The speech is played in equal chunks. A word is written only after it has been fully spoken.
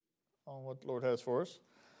on what the Lord has for us.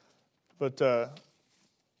 But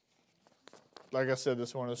like I said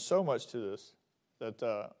this morning, there's so much to this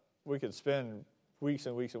that we could spend weeks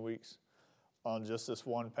and weeks and weeks on just this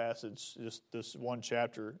one passage, just this one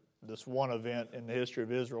chapter, this one event in the history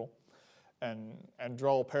of Israel, and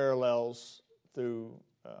draw parallels through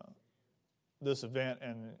this event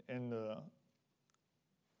and in the,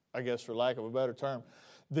 I guess for lack of a better term,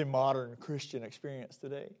 the modern Christian experience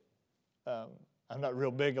today. I'm not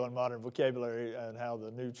real big on modern vocabulary and how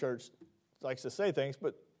the new church likes to say things,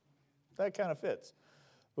 but that kind of fits.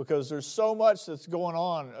 Because there's so much that's going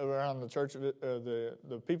on around the church of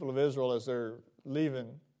the people of Israel as they're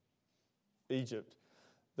leaving Egypt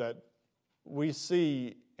that we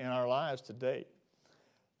see in our lives today.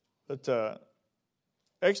 But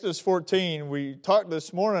Exodus 14, we talked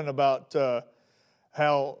this morning about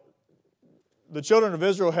how the children of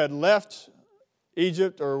Israel had left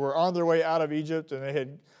Egypt or were on their way out of Egypt, and they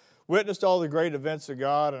had witnessed all the great events of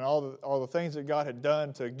God and all the things that God had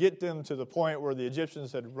done to get them to the point where the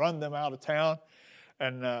Egyptians had run them out of town.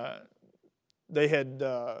 And they had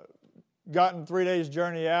gotten 3 days'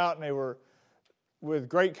 journey out, and they were with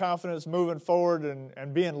great confidence moving forward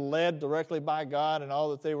and being led directly by God and all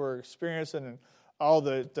that they were experiencing and all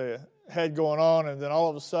that they had going on. And then all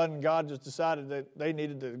of a sudden, God just decided that they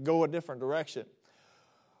needed to go a different direction.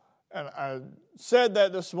 And I said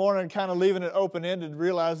that this morning, kind of leaving it open-ended,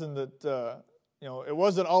 realizing that it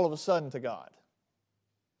wasn't all of a sudden to God.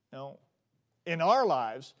 In our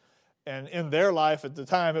lives and in their life at the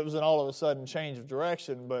time, it was an all of a sudden change of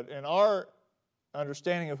direction. But in our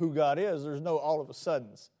understanding of who God is, there's no all of a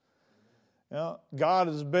suddens. God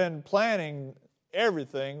has been planning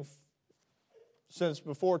everything since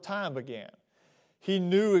before time began. He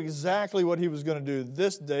knew exactly what he was going to do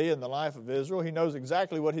this day in the life of Israel. He knows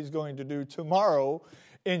exactly what he's going to do tomorrow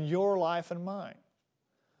in your life and mine.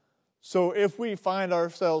 So if we find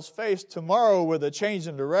ourselves faced tomorrow with a change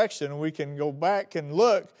in direction, we can go back and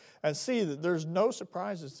look and see that there's no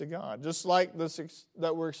surprises to God. Just like this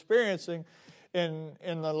that we're experiencing in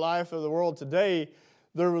the life of the world today,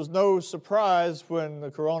 there was no surprise when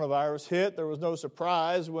the coronavirus hit. There was no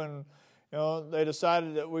surprise when they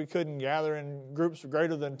decided that we couldn't gather in groups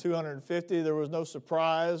greater than 250. There was no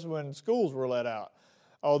surprise when schools were let out,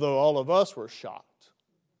 although all of us were shocked.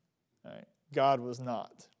 Right? God was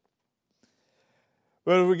not.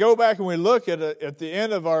 But if we go back and we look at the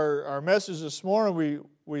end of our message this morning,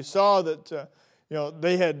 we saw that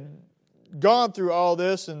they had gone through all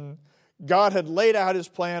this, and God had laid out his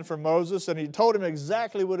plan for Moses, and he told him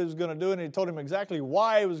exactly what he was going to do, and he told him exactly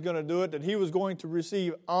why he was going to do it, that he was going to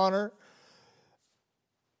receive honor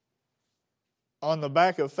on the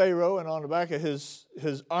back of Pharaoh and on the back of his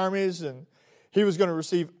armies, and he was going to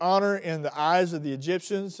receive honor in the eyes of the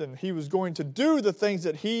Egyptians, and he was going to do the things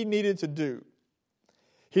that he needed to do.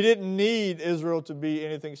 He didn't need Israel to be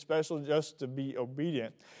anything special, just to be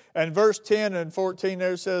obedient. And verse 10 and 14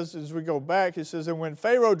 there says, as we go back, it says, "And when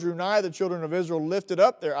Pharaoh drew nigh, the children of Israel lifted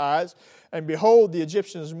up their eyes, and behold, the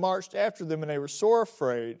Egyptians marched after them, and they were sore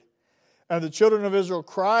afraid. And the children of Israel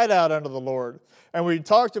cried out unto the Lord." And we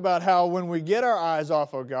talked about how when we get our eyes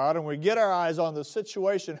off of God and we get our eyes on the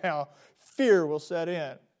situation, how fear will set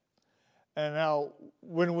in. And how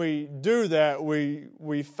when we do that,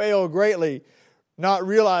 we fail greatly, not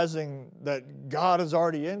realizing that God is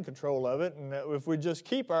already in control of it, and that if we just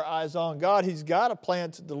keep our eyes on God, he's got a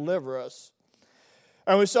plan to deliver us.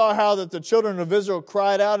 And we saw how that the children of Israel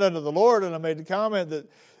cried out unto the Lord, and I made the comment that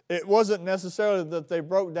it wasn't necessarily that they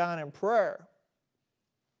broke down in prayer.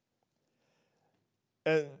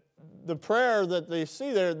 And the prayer that they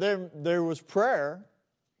see there was prayer,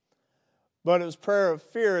 but it was prayer of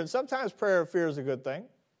fear. And sometimes prayer of fear is a good thing,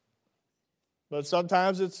 but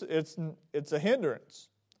sometimes it's a hindrance.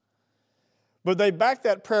 But they backed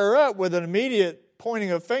that prayer up with an immediate pointing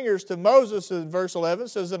of fingers to Moses. In verse 11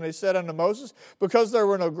 says, "And they said unto Moses, Because there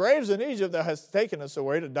were no graves in Egypt, thou hast taken us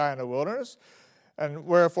away to die in the wilderness. And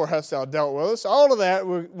wherefore hast thou dealt with us?" All of that,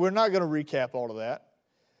 we're not going to recap all of that.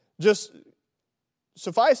 Just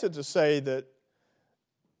suffice it to say that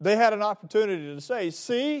they had an opportunity to say,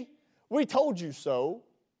 "See, we told you so.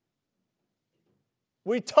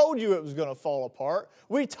 We told you it was going to fall apart.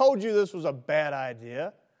 We told you this was a bad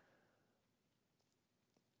idea."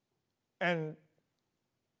 And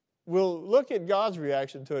we'll look at God's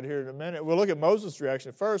reaction to it here in a minute. We'll look at Moses'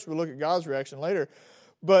 reaction first. We'll look at God's reaction later.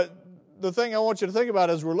 But the thing I want you to think about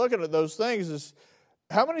as we're looking at those things is,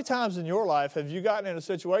 how many times in your life have you gotten in a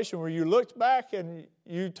situation where you looked back and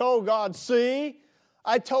you told God, "See,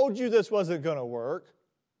 I told you this wasn't going to work"?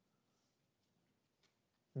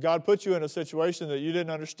 God put you in a situation that you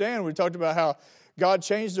didn't understand. We talked about how God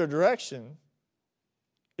changed their direction.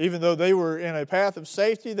 Even though they were in a path of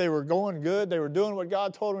safety, they were going good, they were doing what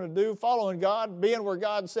God told them to do, following God, being where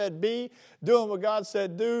God said be, doing what God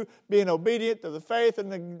said do, being obedient to the faith,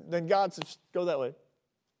 and then God says, go that way.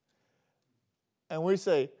 And we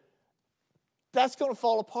say, that's going to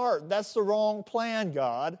fall apart. That's the wrong plan,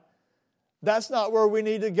 God. That's not where we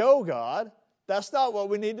need to go, God. That's not what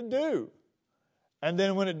we need to do. And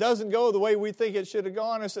then when it doesn't go the way we think it should have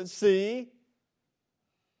gone, I said, see,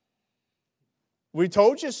 we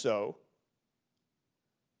told you so.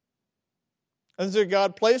 And so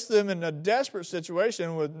God placed them in a desperate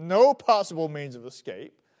situation with no possible means of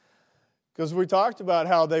escape. Because we talked about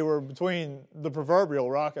how they were between the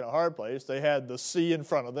proverbial rock and a hard place. They had the sea in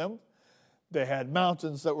front of them. They had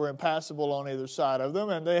mountains that were impassable on either side of them.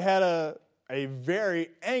 And they had a very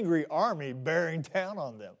angry army bearing down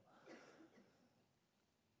on them.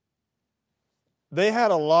 They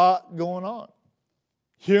had a lot going on.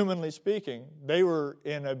 Humanly speaking, they were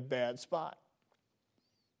in a bad spot.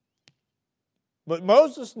 But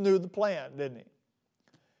Moses knew the plan, didn't he?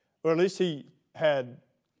 Or at least he had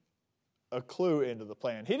a clue into the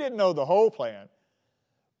plan. He didn't know the whole plan,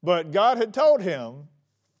 but God had told him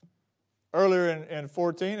earlier in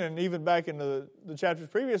 14 and even back in the chapters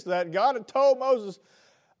previous to that, God had told Moses,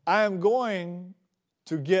 I am going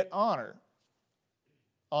to get honor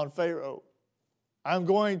on Pharaoh. I'm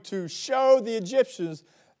going to show the Egyptians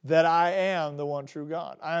that I am the one true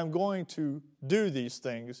God. I am going to do these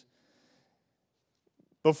things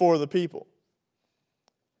before the people.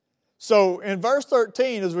 So in verse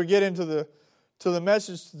 13, as we get into the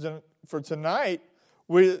message for tonight,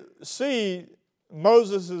 we see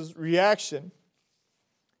Moses' reaction.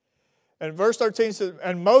 And verse 13 says,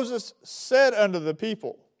 and Moses said unto the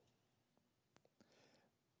people.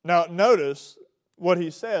 Now notice what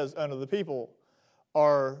he says unto the people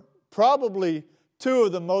are probably two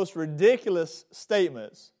of the most ridiculous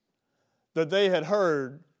statements that they had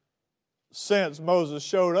heard since Moses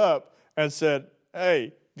showed up and said,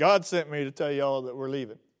 hey, God sent me to tell y'all that we're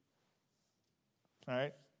leaving. All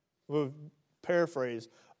right? We'll paraphrase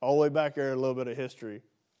all the way back there a little bit of history.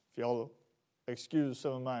 If y'all excuse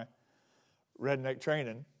some of my redneck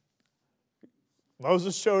training.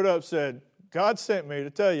 Moses showed up, said, God sent me to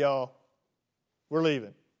tell y'all we're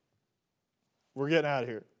leaving. We're getting out of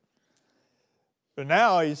here. But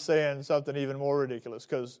now he's saying something even more ridiculous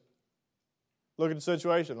because look at the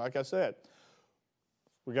situation. Like I said,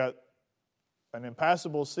 we got an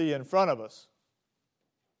impassable sea in front of us.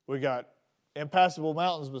 We got impassable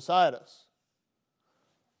mountains beside us.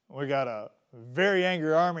 We got a very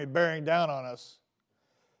angry army bearing down on us.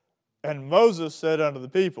 And Moses said unto the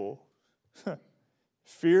people,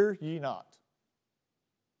 fear ye not.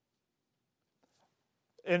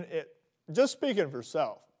 And just speaking for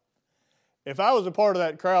self, if I was a part of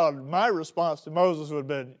that crowd, my response to Moses would have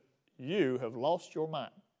been, you have lost your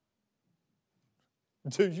mind.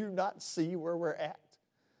 Do you not see where we're at?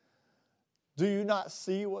 Do you not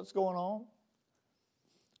see what's going on?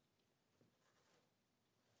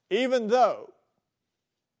 Even though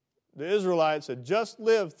the Israelites had just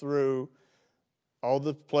lived through all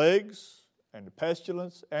the plagues and the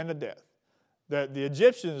pestilence and the death that the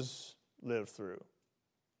Egyptians lived through,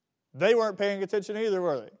 they weren't paying attention either,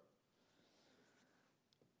 were they?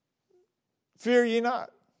 Fear ye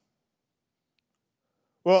not.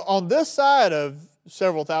 Well, on this side of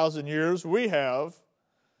several thousand years, we have,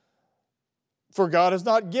 for God has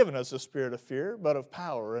not given us a spirit of fear, but of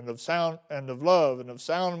power and of sound and of love and of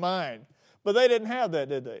sound mind. But they didn't have that,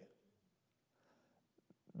 did they?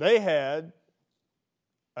 They had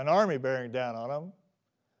an army bearing down on them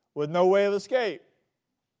with no way of escape.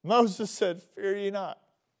 Moses said, fear ye not.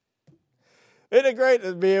 Isn't it great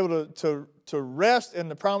to be able to rest in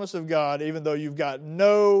the promise of God even though you've got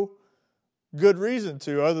no good reason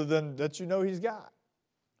to other than that you know He's God?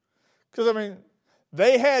 Because, I mean,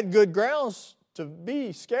 they had good grounds to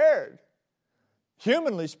be scared.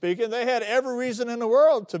 Humanly speaking, they had every reason in the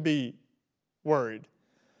world to be worried.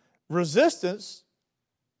 Resistance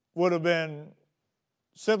would have been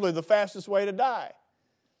simply the fastest way to die.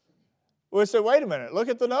 We said, wait a minute, look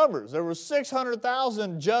at the numbers. There were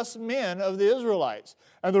 600,000 just men of the Israelites,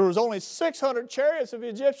 and there was only 600 chariots of the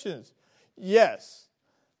Egyptians. Yes,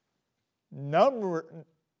 number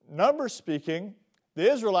speaking, the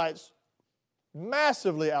Israelites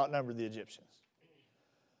massively outnumbered the Egyptians.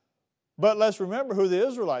 But let's remember who the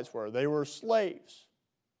Israelites were. They were slaves.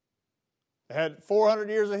 They had 400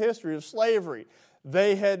 years of history of slavery.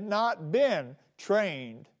 They had not been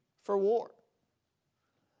trained for war.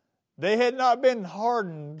 They had not been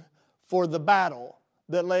hardened for the battle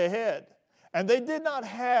that lay ahead. And they did not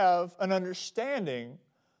have an understanding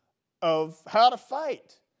of how to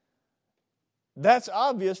fight. That's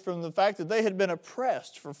obvious from the fact that they had been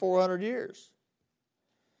oppressed for 400 years.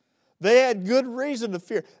 They had good reason to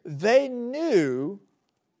fear. They knew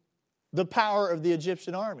the power of the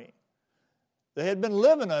Egyptian army. They had been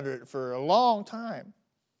living under it for a long time.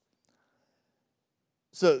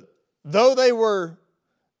 So, though they were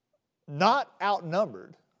not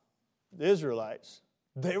outnumbered, the Israelites,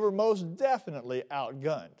 they were most definitely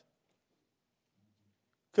outgunned.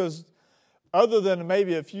 Because other than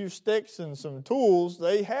maybe a few sticks and some tools,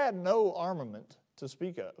 they had no armament to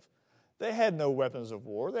speak of. They had no weapons of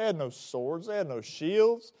war. They had no swords. They had no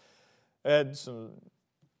shields. They had some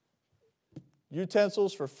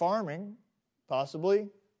utensils for farming, possibly.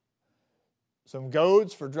 Some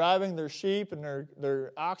goads for driving their sheep and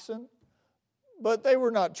their oxen. But they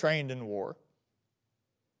were not trained in war.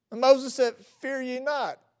 And Moses said, "Fear ye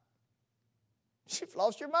not." You've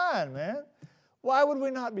lost your mind, man. Why would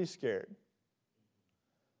we not be scared?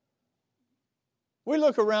 We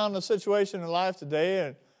look around the situation in life today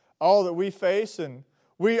and all that we face, and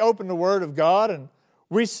we open the Word of God, and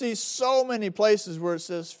we see so many places where it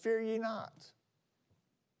says, "Fear ye not."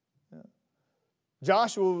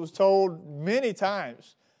 Joshua was told many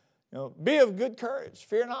times, be of good courage,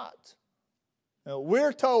 fear not.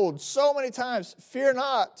 We're told so many times, fear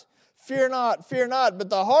not, fear not, fear not. But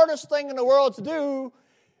the hardest thing in the world to do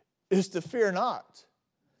is to fear not.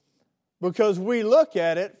 Because we look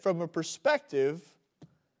at it from a perspective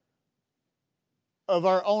of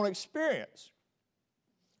our own experience.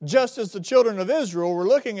 Just as the children of Israel were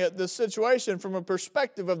looking at this situation from a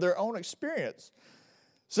perspective of their own experience.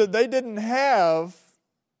 So they didn't have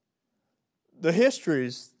the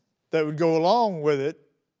histories that would go along with it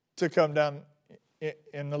to come down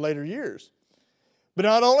in the later years. But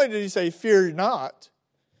not only did he say, "Fear not,"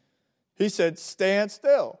 he said, "Stand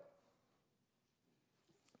still."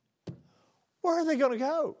 Where are they going to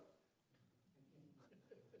go?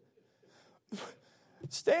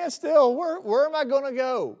 Stand still. Where am I going to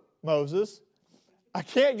go, Moses? I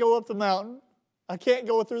can't go up the mountain. I can't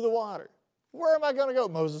go through the water. Where am I going to go?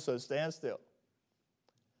 Moses said, "Stand still."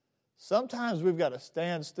 Sometimes we've got to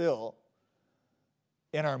stand still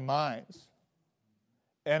in our minds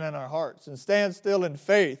and in our hearts, and stand still in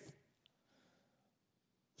faith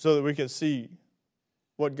so that we can see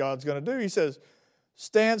what God's going to do. He says,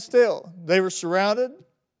 stand still. They were surrounded,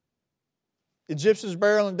 Egyptians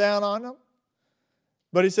barreling down on them.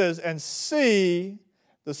 But he says, and see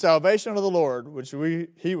the salvation of the Lord, which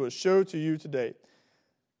he will show to you today.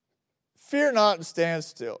 Fear not and stand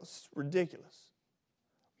still. It's ridiculous.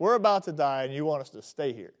 We're about to die and you want us to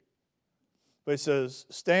stay here. But he says,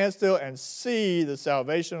 stand still and see the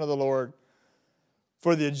salvation of the Lord.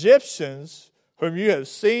 For the Egyptians whom you have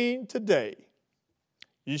seen today,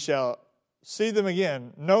 you shall see them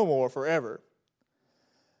again no more forever.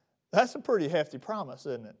 That's a pretty hefty promise,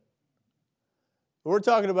 isn't it? We're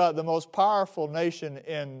talking about the most powerful nation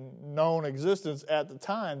in known existence at the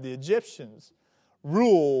time. The Egyptians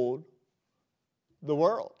ruled the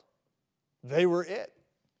world. They were it,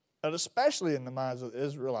 and especially in the minds of the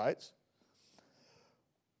Israelites.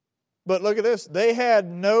 But look at this. They had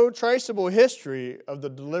no traceable history of the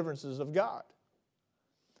deliverances of God.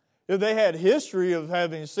 If they had history of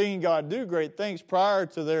having seen God do great things prior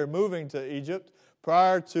to their moving to Egypt,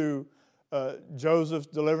 prior to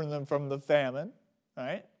Joseph delivering them from the famine,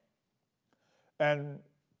 right? And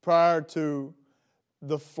prior to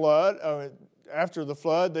the flood, after the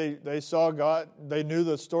flood, they saw God. They knew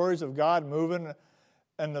the stories of God moving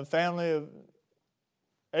and the family of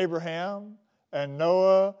Abraham and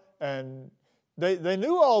Noah. And they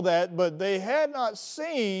knew all that, but they had not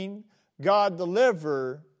seen God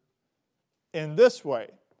deliver in this way.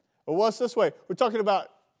 Well, what's this way? We're talking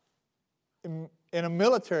about in a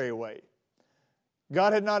military way.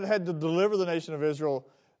 God had not had to deliver the nation of Israel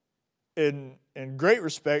in great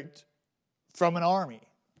respect from an army.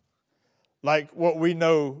 Like what we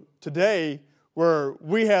know today, where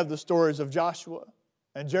we have the stories of Joshua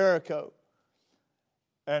and Jericho.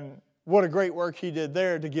 And what a great work he did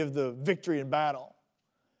there to give the victory in battle.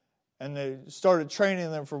 And they started training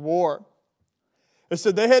them for war. It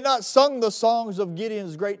said they had not sung the songs of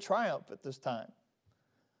Gideon's great triumph at this time.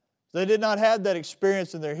 They did not have that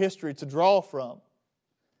experience in their history to draw from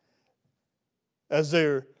as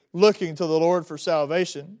they're looking to the Lord for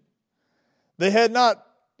salvation. They had not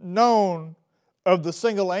known of the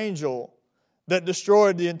single angel that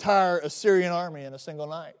destroyed the entire Assyrian army in a single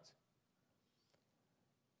night.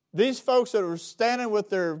 These folks that were standing with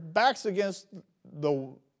their backs against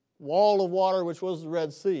the wall of water, which was the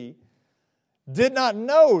Red Sea, did not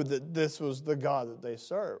know that this was the God that they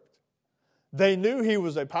served. They knew he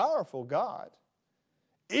was a powerful God.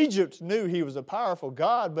 Egypt knew he was a powerful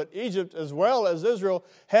God, but Egypt as well as Israel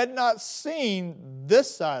had not seen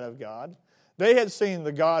this side of God. They had seen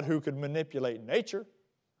the God who could manipulate nature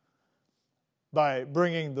by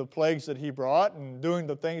bringing the plagues that he brought and doing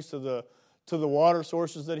the things to the water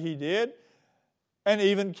sources that he did, and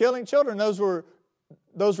even killing children. Those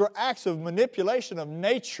were acts of manipulation of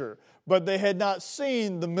nature, but they had not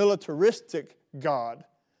seen the militaristic God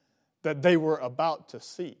that they were about to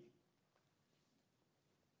see.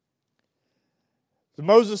 So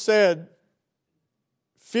Moses said,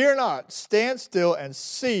 "Fear not, stand still and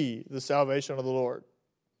see the salvation of the Lord."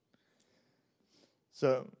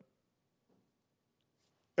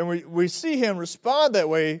 And we see him respond that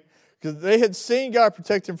way because they had seen God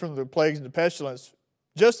protect him from the plagues and the pestilence,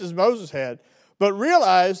 just as Moses had, but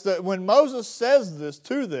realized that when Moses says this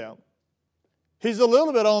to them, he's a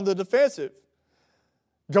little bit on the defensive.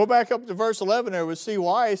 Go back up to verse 11 there, we see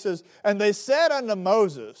why. He says, "And they said unto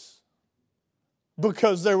Moses,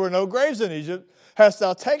 because there were no graves in Egypt, hast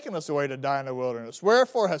thou taken us away to die in the wilderness?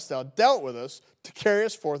 Wherefore hast thou dealt with us to carry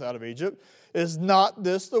us forth out of Egypt? Is not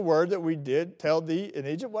this the word that we did tell thee in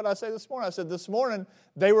Egypt?" What did I say this morning? I said this morning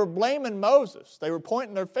they were blaming Moses. They were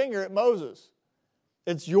pointing their finger at Moses.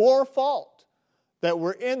 It's your fault that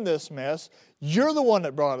we're in this mess. You're the one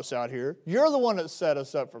that brought us out here. You're the one that set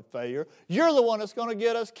us up for failure. You're the one that's going to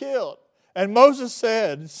get us killed. And Moses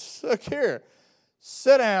said, "Look here,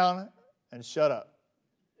 sit down and shut up."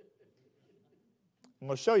 I'm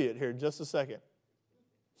going to show you it here in just a second.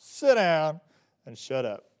 Sit down and shut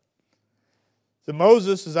up. So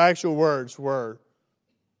Moses' actual words were,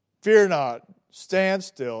 "Fear not, stand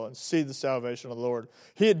still and see the salvation of the Lord."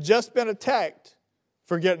 He had just been attacked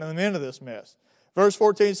for getting them into this mess. Verse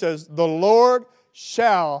 14 says, "The Lord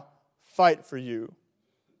shall fight for you."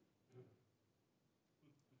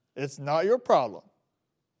 It's not your problem.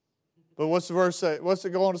 But what's the verse say? What's it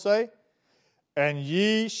going to say? "And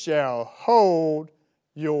ye shall hold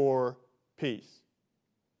your peace."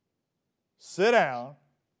 Sit down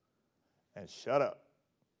and shut up.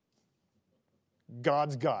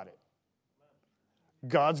 God's got it.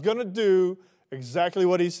 God's going to do exactly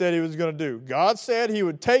what he said he was going to do. God said he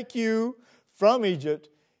would take you from Egypt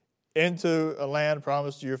into a land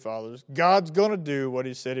promised to your fathers. God's going to do what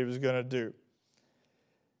he said he was going to do.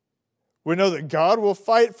 We know that God will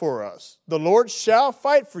fight for us. The Lord shall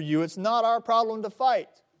fight for you. It's not our problem to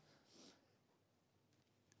fight.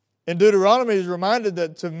 In Deuteronomy, he's reminded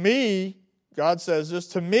that to me, God says this,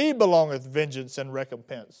 "To me belongeth vengeance and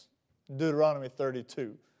recompense." Deuteronomy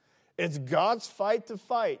 32. It's God's fight to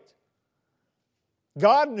fight.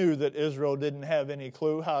 God knew that Israel didn't have any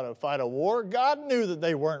clue how to fight a war. God knew that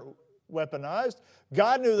they weren't weaponized.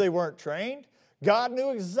 God knew they weren't trained. God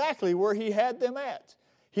knew exactly where he had them at.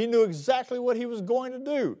 He knew exactly what he was going to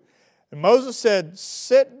do. And Moses said,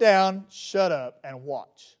 "Sit down, shut up, and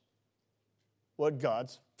watch what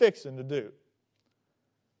God's fixing to do."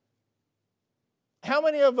 How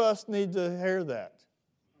many of us need to hear that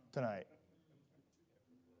tonight?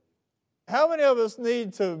 How many of us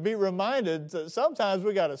need to be reminded that sometimes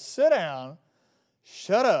we got to sit down,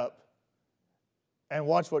 shut up, and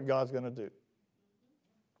watch what God's going to do?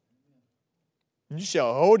 You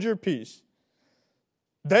shall hold your peace.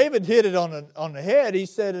 David hit it on the head. He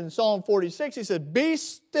said in Psalm 46, he said, "Be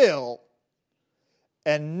still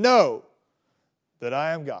and know that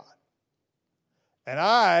I am God. And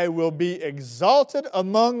I will be exalted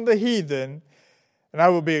among the heathen, and I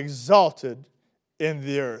will be exalted in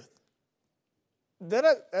the earth."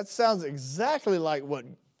 That sounds exactly like what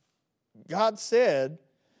God said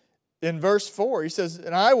in verse 4. He says,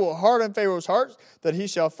 "And I will harden Pharaoh's heart, that he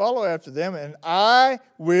shall follow after them, and I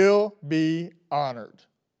will be honored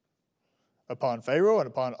upon Pharaoh and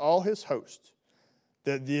upon all his host,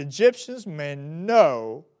 that the Egyptians may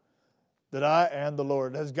know that I am the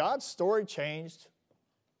Lord." Has God's story changed?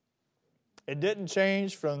 It didn't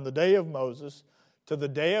change from the day of Moses to the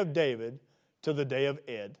day of David to the day of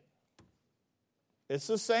Ed. It's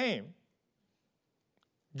the same.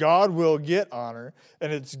 God will get honor,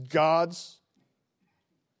 and it's God's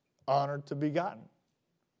honor to be gotten.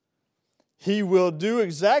 He will do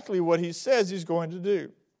exactly what he says he's going to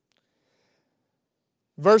do.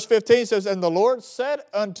 Verse 15 says, "And the Lord said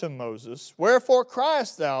unto Moses, Wherefore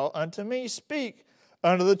criest thou unto me? Speak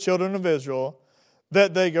unto the children of Israel,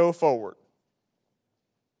 that they go forward."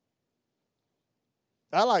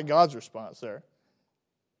 I like God's response there.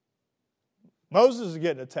 Moses is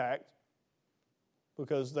getting attacked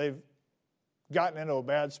because they've gotten into a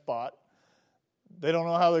bad spot. They don't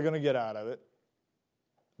know how they're going to get out of it.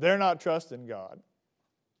 They're not trusting God.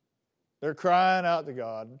 They're crying out to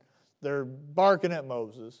God. They're barking at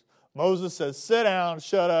Moses. Moses says, sit down,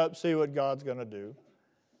 shut up, see what God's going to do.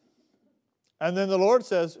 And then the Lord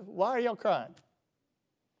says, why are y'all crying?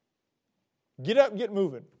 Get up and get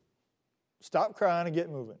moving. Stop crying and get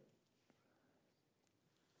moving.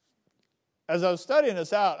 As I was studying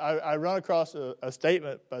this out, I run across a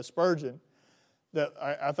statement by Spurgeon that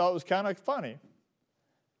I thought was kind of funny.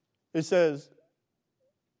 It says,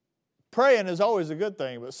 praying is always a good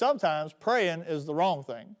thing, but sometimes praying is the wrong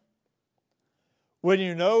thing. When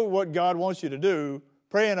you know what God wants you to do,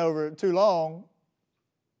 praying over it too long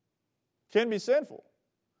can be sinful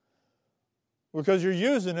because you're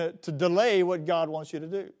using it to delay what God wants you to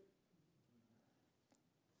do.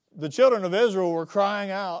 The children of Israel were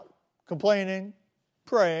crying out, complaining,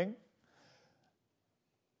 praying,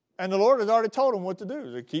 and the Lord had already told them what to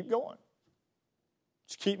do. They keep going.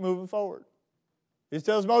 Just keep moving forward. He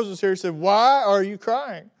tells Moses here, he said, why are you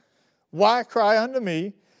crying? Why cry unto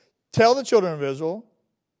me? Tell the children of Israel,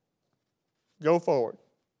 go forward.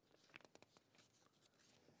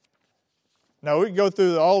 Now, we can go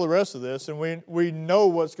through all the rest of this, and we know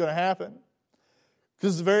what's going to happen.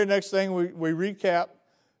 Because the very next thing we recap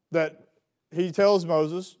that he tells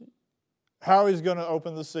Moses how he's going to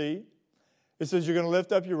open the sea. It says, you're going to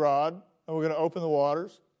lift up your rod, and we're going to open the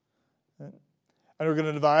waters. And we're going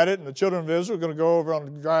to divide it, and the children of Israel are going to go over on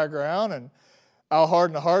the dry ground, and I'll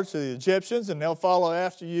harden the hearts of the Egyptians, and they'll follow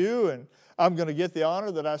after you, and I'm going to get the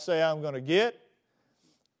honor that I say I'm going to get,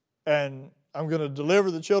 and I'm going to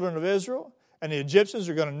deliver the children of Israel, and the Egyptians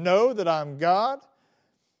are going to know that I'm God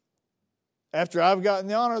after I've gotten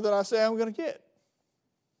the honor that I say I'm going to get.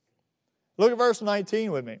 Look at verse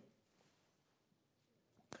 19 with me.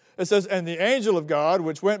 It says, and the angel of God,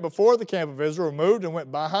 which went before the camp of Israel, moved and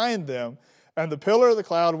went behind them, and the pillar of the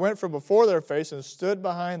cloud went from before their face and stood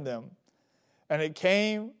behind them. And it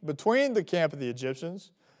came between the camp of the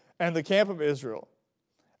Egyptians and the camp of Israel.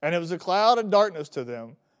 And it was a cloud and darkness to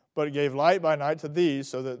them, but it gave light by night to these,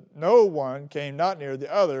 so that no one came not near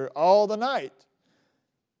the other all the night.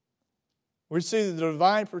 We see the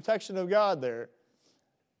divine protection of God there.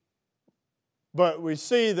 But we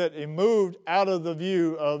see that it moved out of the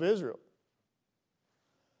view of Israel.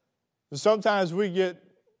 Sometimes we get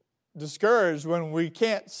discouraged when we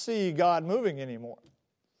can't see God moving anymore.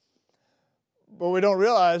 But we don't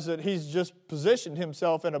realize that He's just positioned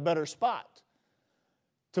Himself in a better spot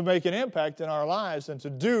to make an impact in our lives and to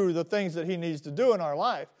do the things that He needs to do in our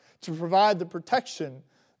life, to provide the protection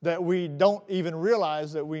that we don't even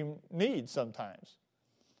realize that we need sometimes.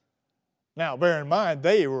 Now, bear in mind,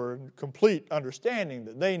 they were in complete understanding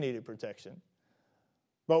that they needed protection.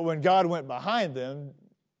 But when God went behind them,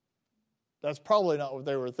 that's probably not what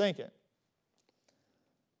they were thinking.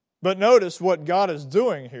 But notice what God is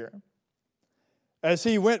doing here. As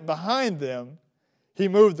He went behind them, He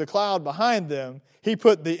moved the cloud behind them. He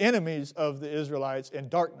put the enemies of the Israelites in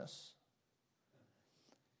darkness.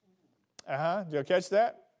 Did you catch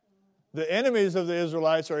that? The enemies of the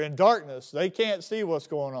Israelites are in darkness. They can't see what's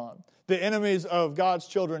going on. The enemies of God's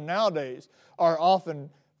children nowadays are often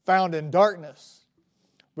found in darkness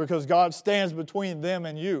because God stands between them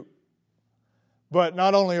and you. But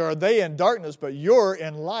not only are they in darkness, but you're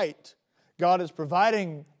in light. God is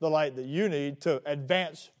providing the light that you need to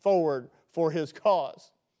advance forward for His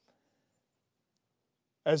cause.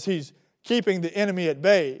 As He's keeping the enemy at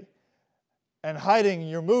bay and hiding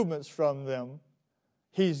your movements from them,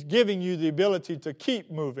 He's giving you the ability to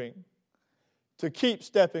keep moving, to keep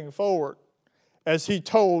stepping forward. As He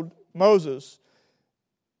told Moses,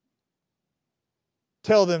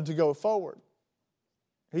 tell them to go forward.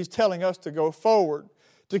 He's telling us to go forward,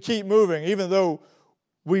 to keep moving, even though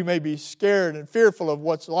we may be scared and fearful of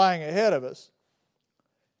what's lying ahead of us.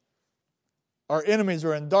 Our enemies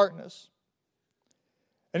are in darkness.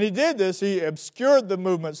 And He did this. He obscured the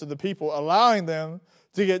movements of the people, allowing them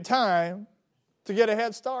to get time to get a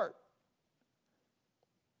head start.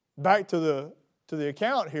 Back to the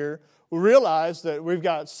account here, we realize that we've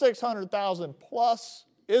got 600,000 plus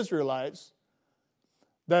Israelites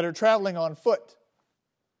that are traveling on foot.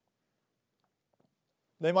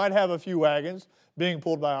 They might have a few wagons being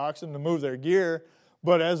pulled by oxen to move their gear,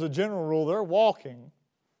 but as a general rule, they're walking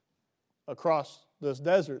across this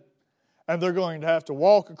desert. And they're going to have to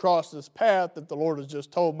walk across this path that the Lord has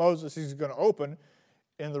just told Moses He's going to open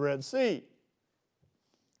in the Red Sea.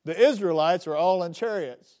 The Israelites are all in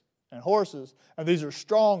chariots and horses, and these are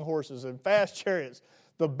strong horses and fast chariots,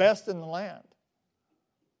 the best in the land.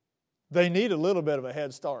 They need a little bit of a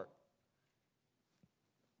head start.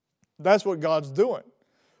 That's what God's doing.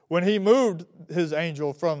 when he moved his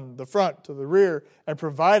angel from the front to the rear and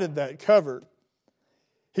provided that cover,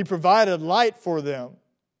 he provided light for them.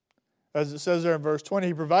 As it says there in verse 20,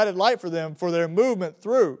 he provided light for them for their movement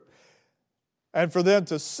through and for them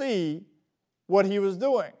to see what he was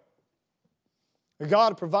doing.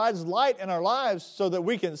 God provides light in our lives so that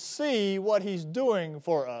we can see what he's doing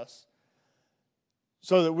for us,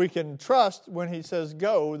 so that we can trust when he says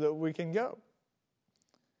go, that we can go.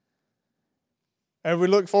 And we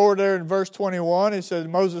look forward there in verse 21, he says,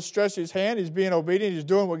 Moses stretched his hand, he's being obedient, he's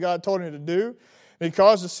doing what God told him to do. And he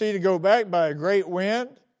caused the sea to go back by a great wind.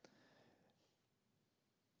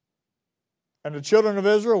 And the children of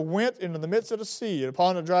Israel went into the midst of the sea, and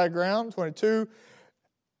upon the dry ground, 22,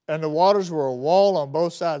 and the waters were a wall on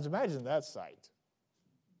both sides. Imagine that sight.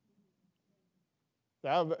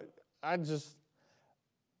 I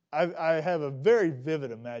have a very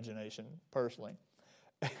vivid imagination, personally.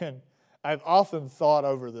 And I've often thought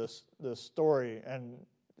over this story and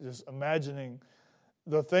just imagining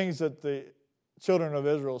the things that the children of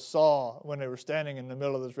Israel saw when they were standing in the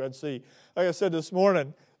middle of this Red Sea. Like I said this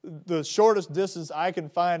morning, the shortest distance I can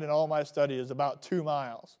find in all my study is about 2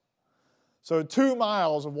 miles. So 2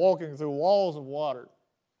 miles of walking through walls of water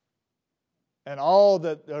and all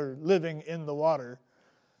that are living in the water,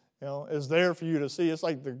 is there for you to see. It's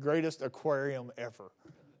like the greatest aquarium ever.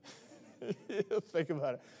 Think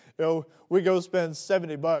about it. We go spend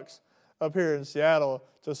 $70 up here in Seattle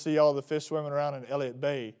to see all the fish swimming around in Elliott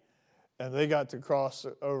Bay, and they got to cross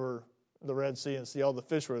over the Red Sea and see all the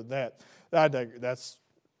fish with that. That's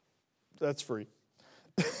free.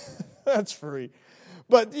 That's free.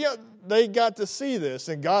 But they got to see this,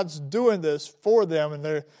 and God's doing this for them,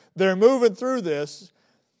 and they're moving through this.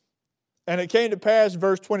 And it came to pass,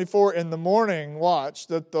 verse 24, in the morning watch,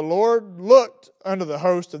 that the Lord looked unto the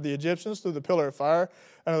host of the Egyptians through the pillar of fire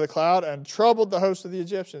and of the cloud, and troubled the host of the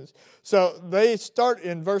Egyptians. So they start,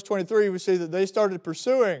 in verse 23, we see that they started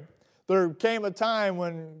pursuing. There came a time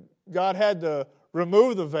when God had to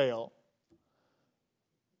remove the veil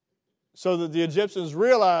so that the Egyptians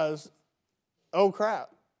realized, oh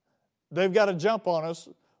crap, they've got to jump on us.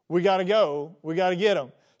 We got to go. We got to get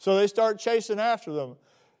them. So they start chasing after them.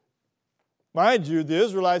 Mind you, the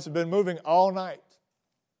Israelites have been moving all night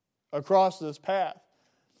across this path.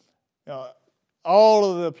 All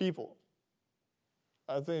of the people,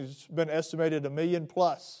 I think it's been estimated 1 million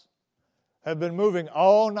plus, have been moving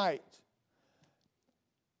all night.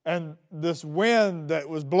 And this wind that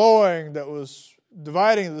was blowing, that was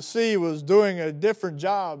dividing the sea, was doing a different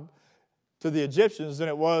job to the Egyptians than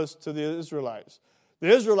it was to the Israelites. The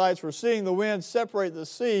Israelites were seeing the wind separate the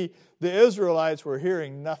sea. The Israelites were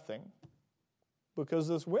hearing nothing because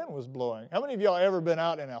this wind was blowing. How many of y'all ever been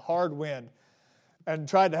out in a hard wind and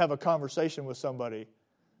tried to have a conversation with somebody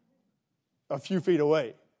a few feet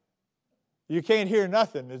away? You can't hear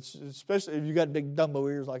nothing, especially if you got big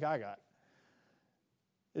Dumbo ears like I got.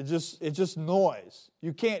 It's just noise.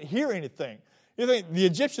 You can't hear anything. You think the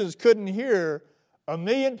Egyptians couldn't hear 1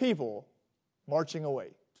 million people marching away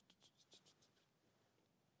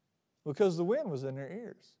because the wind was in their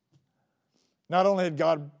ears. Not only had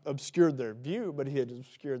God obscured their view, but he had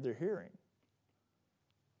obscured their hearing.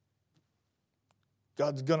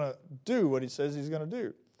 God's going to do what he says he's going to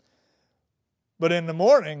do. But in the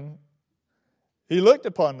morning, he looked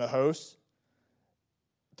upon the host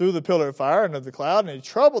through the pillar of fire and of the cloud, and he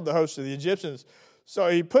troubled the host of the Egyptians. So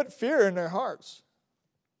he put fear in their hearts.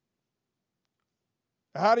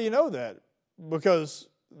 How do you know that? Because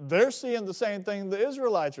they're seeing the same thing the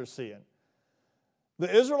Israelites are seeing.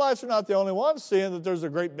 The Israelites are not the only ones seeing that there's a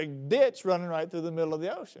great big ditch running right through the middle of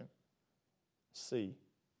the ocean. Sea,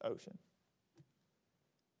 ocean.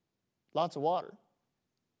 Lots of water.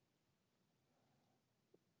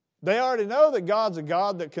 They already know that God's a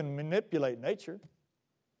God that can manipulate nature.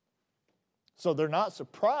 So they're not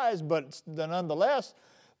surprised, but nonetheless,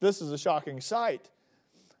 this is a shocking sight.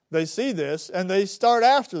 They see this, and they start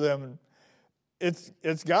after them.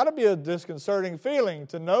 It's got to be a disconcerting feeling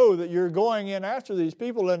to know that you're going in after these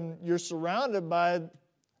people and you're surrounded by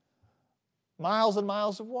miles and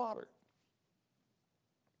miles of water.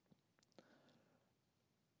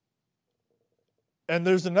 And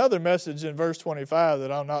there's another message in verse 25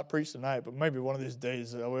 that I'll not preach tonight, but maybe one of these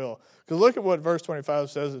days I will. Because look at what verse 25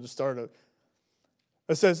 says at the start of it.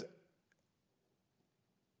 It says,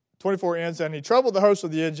 24 ends, and he troubled the host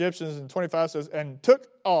of the Egyptians, and 25 says, and took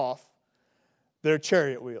off their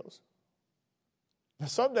chariot wheels. Now,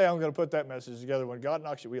 someday I'm going to put that message together when God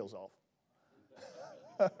knocks your wheels off.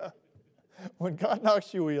 When God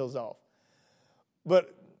knocks your wheels off.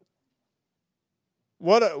 But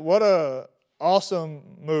what a awesome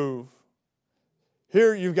move.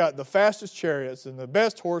 Here you've got the fastest chariots and the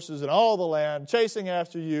best horses in all the land chasing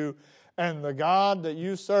after you, and the God that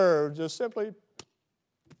you serve just simply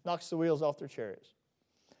knocks the wheels off their chariots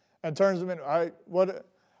and turns them in.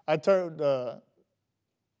 I told the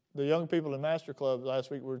young people in Master Club last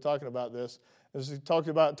week, we were talking about this, as he talked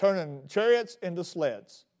about turning chariots into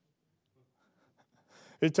sleds.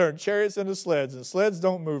 He turned chariots into sleds, and sleds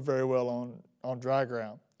don't move very well on dry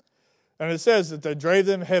ground. And it says that they drave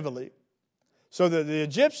them heavily, so that the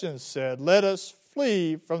Egyptians said, "Let us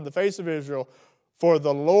flee from the face of Israel, for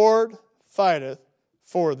the Lord fighteth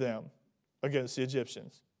for them," against the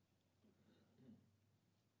Egyptians.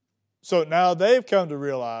 So now they've come to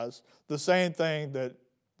realize the same thing that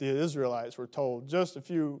the Israelites were told just a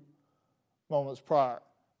few moments prior,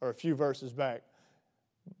 or a few verses back.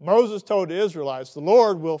 Moses told the Israelites, the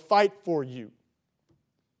Lord will fight for you.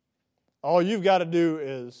 All you've got to do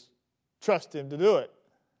is trust him to do it.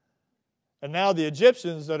 And now the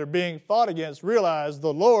Egyptians that are being fought against realize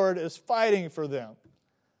the Lord is fighting for them.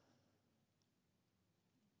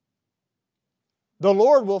 The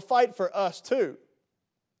Lord will fight for us too.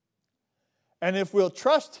 And if we'll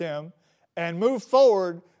trust him and move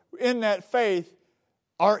forward in that faith,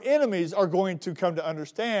 our enemies are going to come to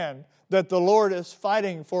understand that the Lord is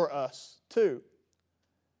fighting for us too.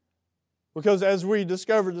 Because as we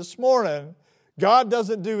discovered this morning, God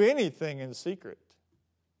doesn't do anything in secret.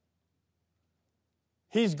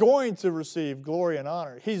 He's going to receive glory and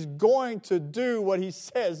honor. He's going to do what he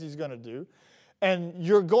says he's going to do. And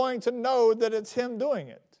you're going to know that it's him doing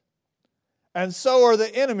it. And so are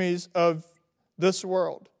the enemies of this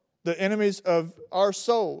world. The enemies of our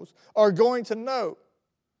souls are going to know.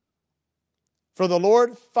 For the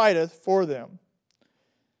Lord fighteth for them.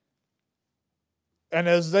 And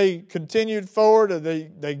as they continued forward, and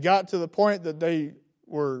they got to the point that they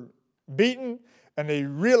were beaten, and they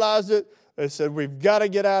realized it, they said, we've got to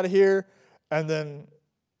get out of here. And then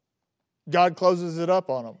God closes it up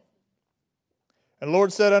on them. And the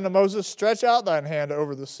Lord said unto Moses, stretch out thine hand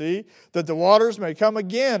over the sea, that the waters may come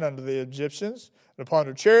again unto the Egyptians, and upon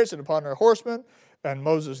their chariots and upon their horsemen. And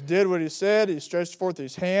Moses did what he said. He stretched forth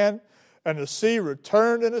his hand, and the sea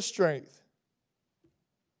returned in its strength.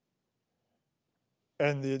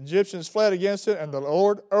 And the Egyptians fled against it, and the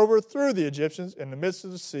Lord overthrew the Egyptians in the midst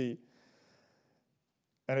of the sea.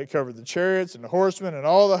 And it covered the chariots and the horsemen and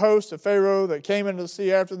all the hosts of Pharaoh that came into the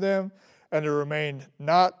sea after them, and there remained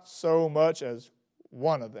not so much as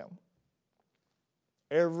one of them.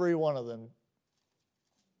 Every one of them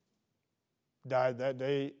died that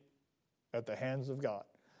day at the hands of God.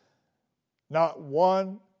 Not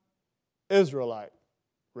one Israelite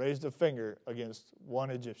raised a finger against one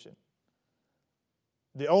Egyptian.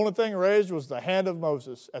 The only thing raised was the hand of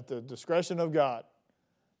Moses at the discretion of God.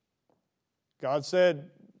 God said,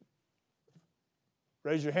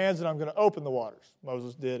 raise your hands and I'm going to open the waters.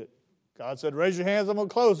 Moses did it. God said, raise your hands, I'm going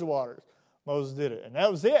to close the waters. Moses did it. And that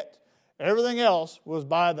was it. Everything else was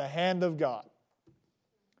by the hand of God.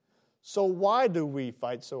 So why do we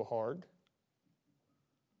fight so hard?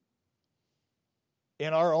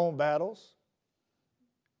 In our own battles?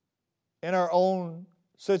 In our own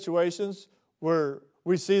situations where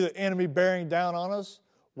we see the enemy bearing down on us?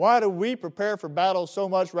 Why do we prepare for battle so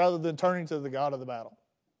much rather than turning to the God of the battle?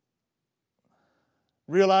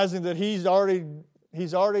 Realizing that He's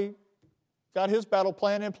already got His battle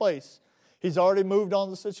plan in place. He's already moved on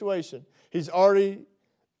the situation. He's already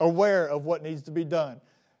aware of what needs to be done.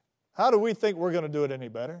 How do we think we're going to do it any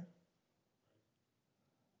better?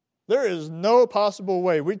 There is no possible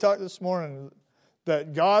way. We talked this morning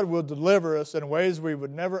that God will deliver us in ways we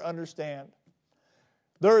would never understand.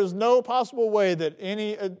 There is no possible way that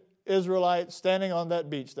any Israelite standing on that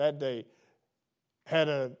beach that day had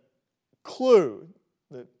a clue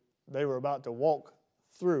that they were about to walk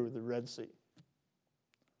through the Red Sea.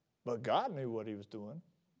 But God knew what He was doing.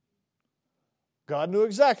 God knew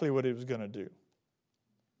exactly what He was going to do.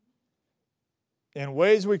 In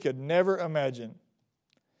ways we could never imagine,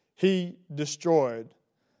 He destroyed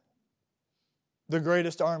the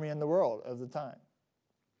greatest army in the world of the time.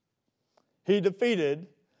 He defeated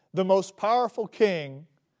the most powerful king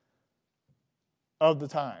of the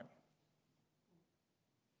time.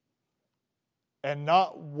 And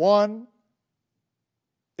not one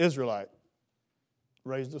Israelite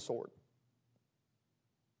raised a sword.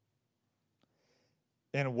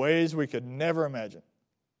 In ways we could never imagine.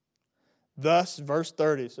 Thus, verse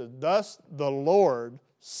 30 says, thus the Lord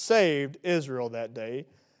saved Israel that day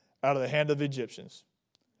out of the hand of the Egyptians.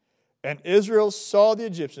 And Israel saw the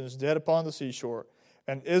Egyptians dead upon the seashore.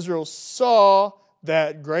 And Israel saw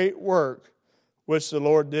that great work which the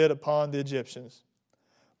Lord did upon the Egyptians.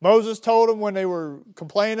 Moses told them when they were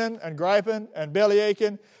complaining and griping and belly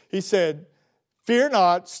aching, he said, fear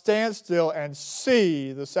not, stand still and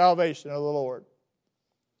see the salvation of the Lord.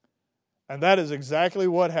 And that is exactly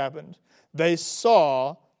what happened. They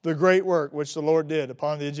saw the great work which the Lord did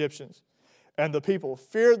upon the Egyptians. And the people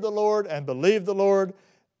feared the Lord and believed the Lord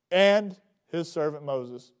and his servant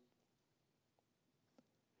Moses.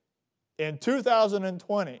 In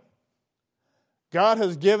 2020, God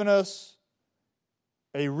has given us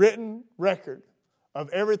a written record of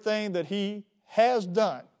everything that he has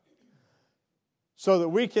done so that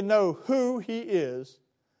we can know who he is,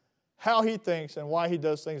 how he thinks, and why he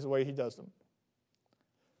does things the way he does them.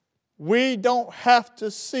 We don't have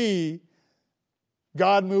to see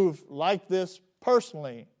God move like this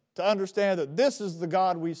personally to understand that this is the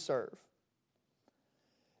God we serve.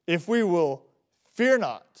 If we will fear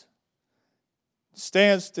not,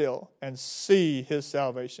 stand still, and see his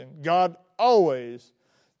salvation, God always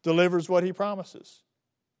delivers what he promises.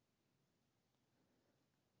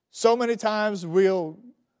 So many times we'll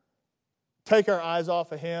take our eyes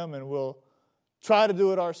off of him and we'll try to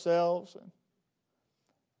do it ourselves.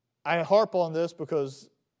 I harp on this because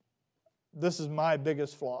this is my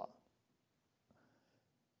biggest flaw.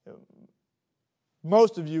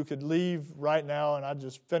 Most of you could leave right now and I'd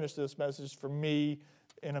just finish this message for me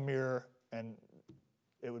in a mirror and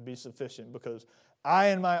it would be sufficient, because I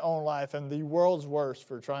in my own life am the world's worst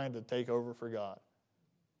for trying to take over for God.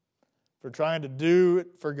 For trying to do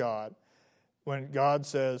it for God when God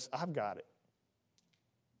says, I've got it.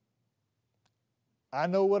 I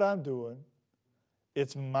know what I'm doing.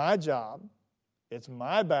 It's my job. It's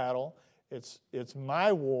my battle. It's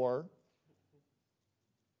my war.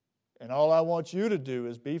 And all I want you to do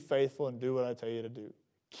is be faithful and do what I tell you to do.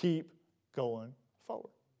 Keep going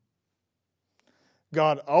forward.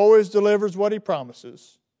 God always delivers what he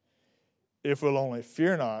promises if we'll only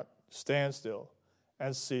fear not, stand still,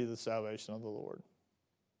 and see the salvation of the Lord.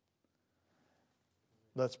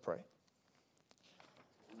 Let's pray.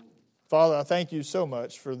 Father, I thank you so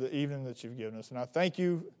much for the evening that you've given us, and I thank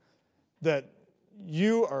you that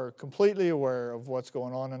you are completely aware of what's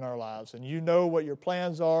going on in our lives, and you know what your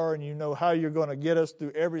plans are, and you know how you're going to get us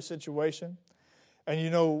through every situation, and you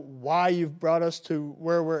know why you've brought us to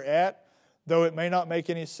where we're at. Though it may not make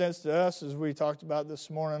any sense to us, as we talked about this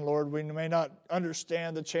morning, Lord, we may not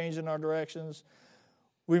understand the change in our directions.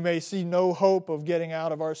 We may see no hope of getting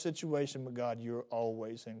out of our situation, but God, you're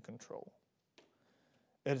always in control.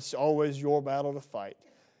 It's always your battle to fight.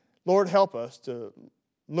 Lord, help us to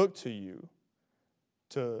look to you,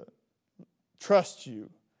 to trust you,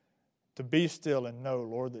 to be still and know,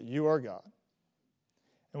 Lord, that you are God.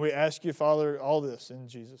 And we ask you, Father, all this in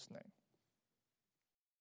Jesus' name.